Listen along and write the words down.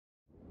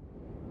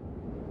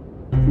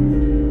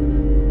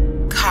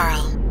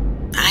Karl,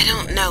 I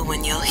don't know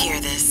when you'll hear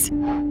this.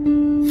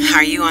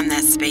 Are you on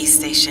that space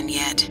station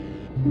yet?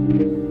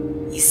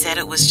 You said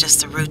it was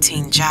just a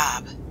routine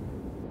job.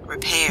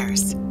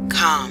 Repairs,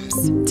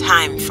 comms,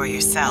 time for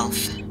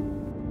yourself.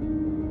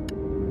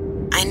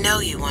 I know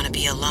you want to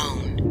be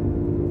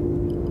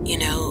alone. You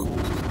know,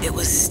 it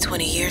was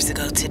 20 years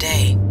ago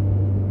today.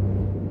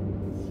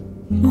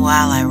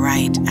 While I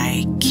write,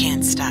 I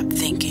can't stop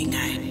thinking.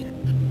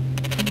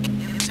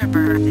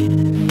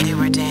 They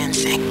were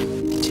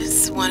dancing.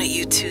 Just wanted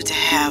you two to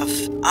have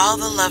all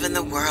the love in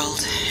the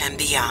world and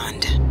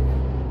beyond.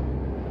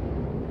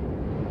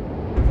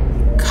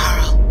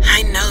 Karl,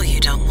 I know you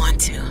don't want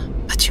to,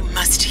 but you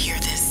must hear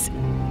this.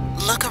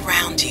 Look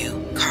around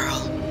you,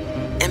 Karl,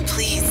 and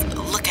please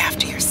look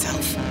after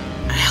yourself.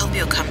 I hope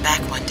you'll come back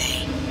one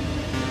day.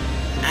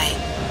 I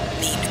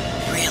mean,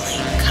 really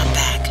come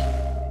back.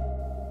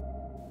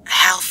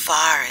 How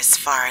far is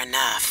far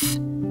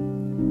enough?